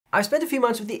I've spent a few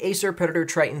months with the Acer Predator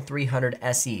Triton 300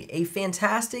 SE, a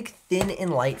fantastic thin and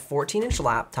light 14-inch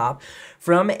laptop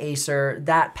from Acer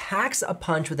that packs a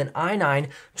punch with an i9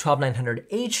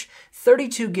 12900H,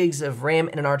 32 gigs of RAM,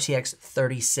 and an RTX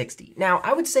 3060. Now,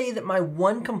 I would say that my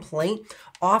one complaint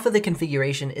off of the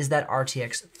configuration is that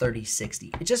RTX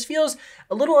 3060. It just feels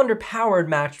a little underpowered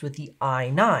matched with the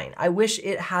i9. I wish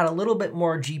it had a little bit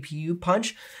more GPU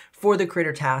punch for the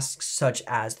creator tasks such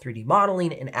as 3D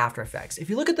modeling and After Effects.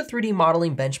 If you look at the 3D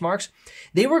modeling benchmarks,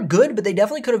 they were good, but they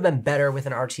definitely could have been better with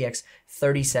an RTX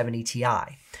 3070 Ti.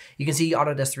 You can see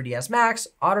Autodesk 3ds Max,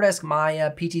 Autodesk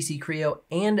Maya, PTC Creo,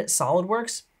 and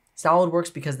SolidWorks.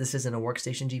 SolidWorks, because this isn't a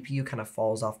workstation GPU, kind of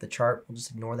falls off the chart. We'll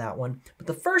just ignore that one. But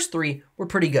the first three were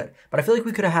pretty good, but I feel like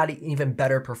we could have had even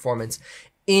better performance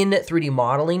in 3D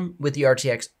modeling with the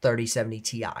RTX 3070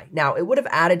 Ti. Now, it would have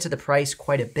added to the price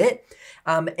quite a bit,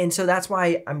 and so that's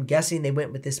why I'm guessing they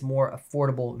went with this more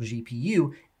affordable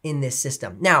GPU in this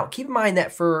system. Now, keep in mind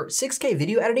that for 6K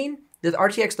video editing, the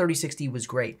RTX 3060 was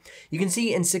great. You can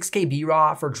see in 6K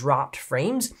BRAW for dropped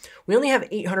frames, we only have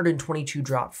 822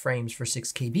 dropped frames for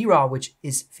 6K BRAW, which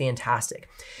is fantastic.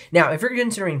 Now, if you're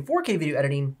considering 4K video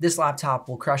editing, this laptop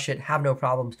will crush it, have no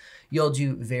problems. You'll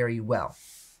do very well.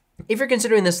 If you're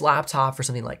considering this laptop for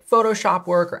something like Photoshop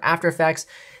work or After Effects,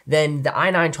 then the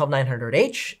i9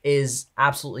 12900H is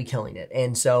absolutely killing it.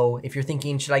 And so if you're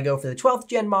thinking, should I go for the 12th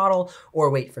gen model or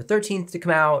wait for 13th to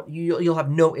come out, you'll have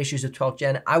no issues with 12th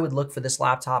gen. I would look for this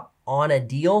laptop on a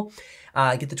deal,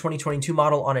 get the 2022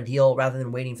 model on a deal rather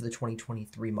than waiting for the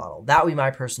 2023 model. That would be my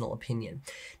personal opinion.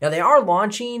 Now, they are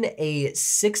launching a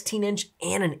 16-inch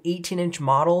and an 18-inch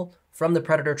model from the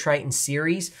Predator Triton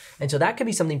series. And so that could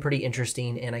be something pretty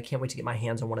interesting, and I can't wait to get my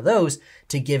hands on one of those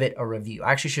to give it a review.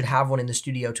 I actually should have one in the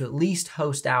studio to at least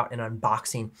host out an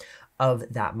unboxing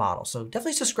of that model. So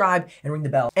definitely subscribe and ring the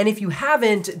bell. And if you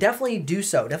haven't, definitely do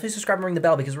so. Definitely subscribe and ring the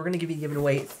bell, because we're gonna be giving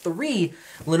away 3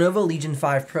 Lenovo Legion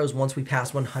 5 Pros once we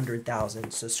pass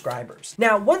 100,000 subscribers.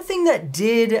 Now, one thing that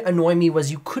did annoy me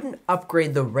was you couldn't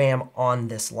upgrade the RAM on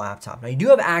this laptop. Now, you do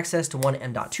have access to one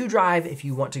M.2 drive if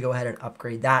you want to go ahead and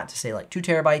upgrade that to say like 2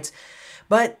 terabytes.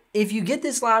 But if you get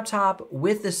this laptop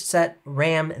with the set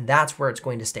RAM, that's where it's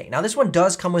going to stay. Now, this one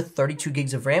does come with 32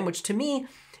 gigs of RAM, which to me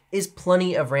is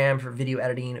plenty of RAM for video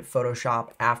editing,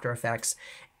 Photoshop, After Effects,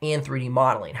 and 3D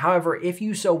modeling. However, if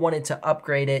you so wanted to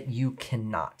upgrade it, you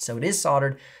cannot. So it is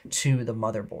soldered to the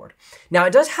motherboard. Now,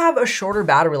 it does have a shorter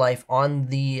battery life on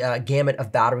the gamut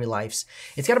of battery lives.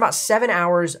 It's got about 7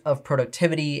 hours of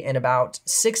productivity and about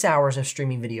 6 hours of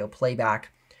streaming video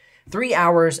playback, 3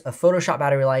 hours of Photoshop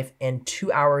battery life, and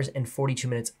 2 hours and 42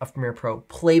 minutes of Premiere Pro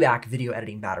playback video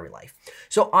editing battery life.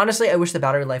 So honestly, I wish the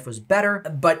battery life was better,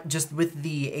 but just with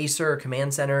the Acer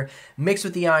Command Center, mixed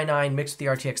with the i9, mixed with the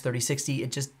RTX 3060,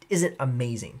 it just isn't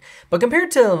amazing. But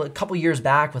compared to a couple years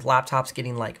back with laptops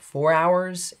getting like 4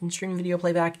 hours in streaming video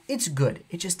playback, it's good.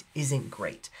 It just isn't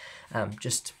great.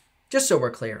 Just so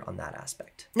we're clear on that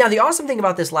aspect. Now, the awesome thing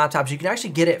about this laptop is you can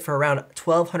actually get it for around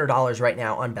 $1,200 right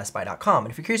now on bestbuy.com.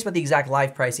 And if you're curious about the exact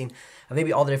live pricing of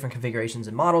maybe all the different configurations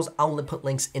and models, I'll put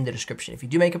links in the description. If you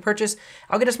do make a purchase,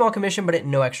 I'll get a small commission, but at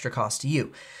no extra cost to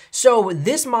you. So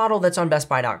this model that's on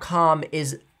bestbuy.com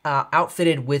is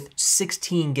outfitted with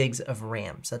 16 gigs of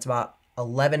RAM. So that's about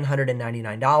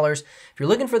 $1,199. If you're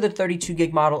looking for the 32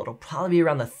 gig model, it'll probably be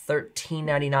around the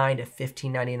 $1,399 to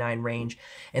 $1,599 range.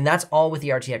 And that's all with the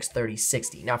RTX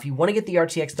 3060. Now, if you want to get the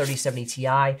RTX 3070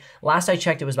 Ti, last I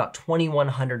checked, it was about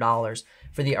 $2,100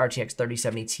 for the RTX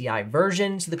 3070 Ti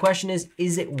version. So the question is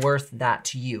it worth that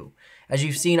to you? As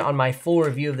you've seen on my full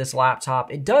review of this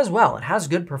laptop, it does well. It has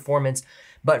good performance,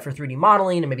 but for 3D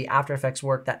modeling and maybe After Effects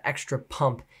work, that extra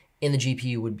pump in the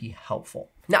GPU would be helpful.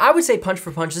 Now, I would say punch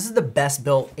for punch, this is the best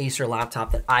built Acer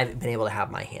laptop that I've been able to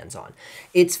have my hands on.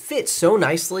 It's fit so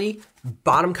nicely,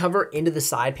 bottom cover into the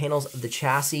side panels of the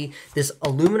chassis. This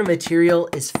aluminum material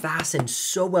is fastened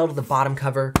so well to the bottom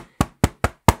cover.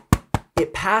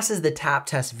 It passes the tap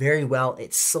test very well.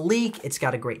 It's sleek, it's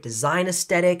got a great design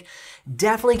aesthetic,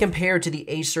 definitely compared to the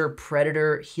Acer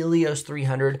Predator Helios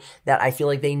 300 that I feel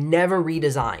like they never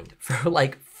redesigned for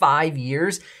like 5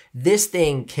 years. This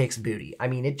thing kicks booty. I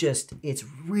mean, it's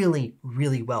really,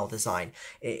 really well designed.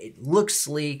 It looks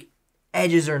sleek,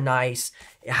 edges are nice,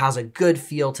 it has a good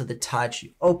feel to the touch. You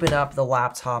open up the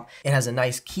laptop, it has a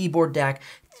nice keyboard deck,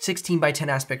 16:10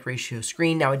 aspect ratio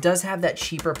screen. Now, it does have that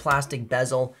cheaper plastic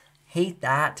bezel. Hate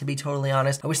that, to be totally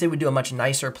honest. I wish they would do a much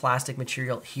nicer plastic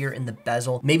material here in the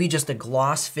bezel. Maybe just a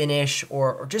gloss finish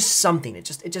or just something. It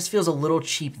just feels a little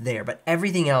cheap there, but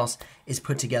everything else is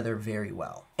put together very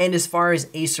well. And as far as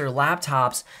Acer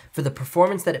laptops, for the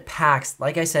performance that it packs,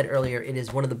 like I said earlier, it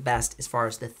is one of the best as far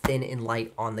as the thin and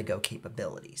light on-the-go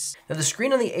capabilities. Now the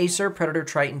screen on the Acer Predator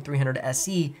Triton 300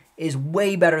 SE is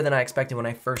way better than I expected when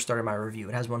I first started my review.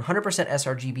 It has 100%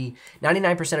 sRGB,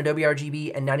 99% Adobe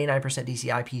RGB, and 99%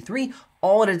 DCI-P3,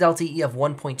 all at a Delta E of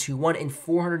 1.21 and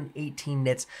 418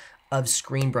 nits of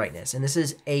screen brightness. And this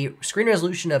is a screen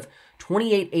resolution of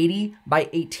 2880 by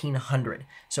 1800.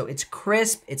 So it's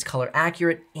crisp, it's color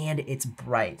accurate, and it's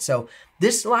bright. So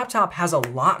this laptop has a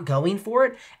lot going for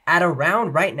it at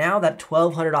around right now that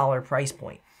 $1,200 price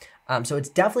point. So it's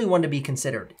definitely one to be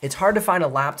considered. It's hard to find a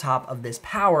laptop of this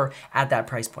power at that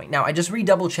price point. Now, I just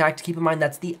redouble checked. Keep in mind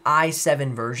that's the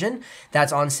i7 version.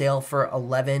 That's on sale for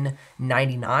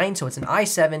 $1199. So it's an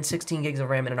i7, 16 gigs of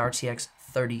RAM, and an RTX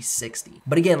 3060.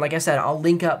 But again, like I said, I'll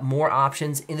link up more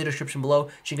options in the description below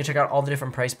so you can check out all the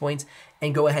different price points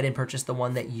and go ahead and purchase the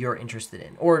one that you're interested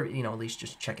in, or at least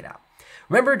just check it out.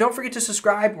 Remember, don't forget to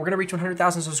subscribe. We're gonna reach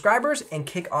 100,000 subscribers and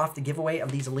kick off the giveaway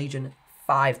of these Legion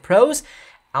 5 Pros.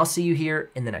 I'll see you here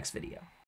in the next video.